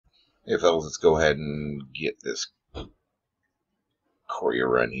Hey fellas, let's go ahead and get this Correa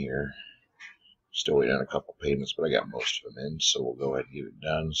run here. Still waiting on a couple payments, but I got most of them in, so we'll go ahead and get it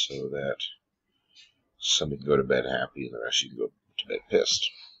done so that somebody can go to bed happy and the rest of you can go to bed pissed.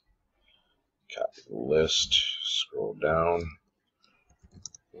 Copy the list, scroll down,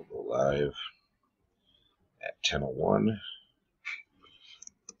 we'll go live at 10:01.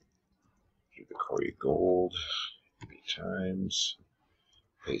 Do the Correa Gold, 8 times,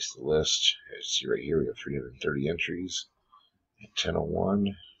 paste the list. As you see right here, we have 330 entries at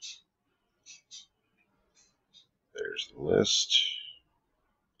 10:01. There's the list.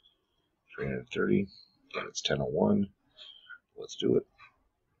 330. Again, it's 10:01. Let's do it.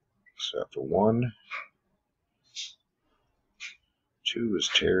 So after 1, 2 is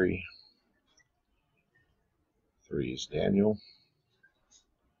Terry. 3 is Daniel.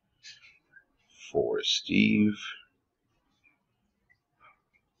 4 is Steve.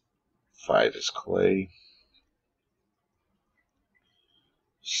 5 is Clay.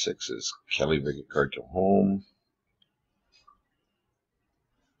 6 is Kelly Vicket Card to Home.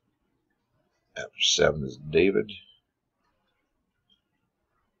 After 7 is David.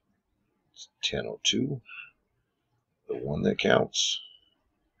 It's 10:02. The one that counts.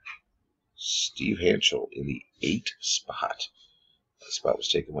 Steve Hanschel in the 8 spot. That spot was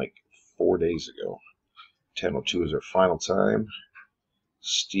taken like 4 days ago. 10:02 is our final time.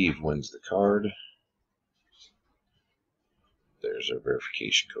 Steve wins the card. There's our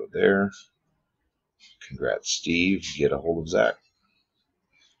verification code there. Congrats, Steve. Get a hold of Zach.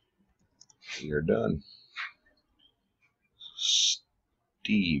 You're done.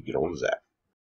 Steve, get a hold of Zach.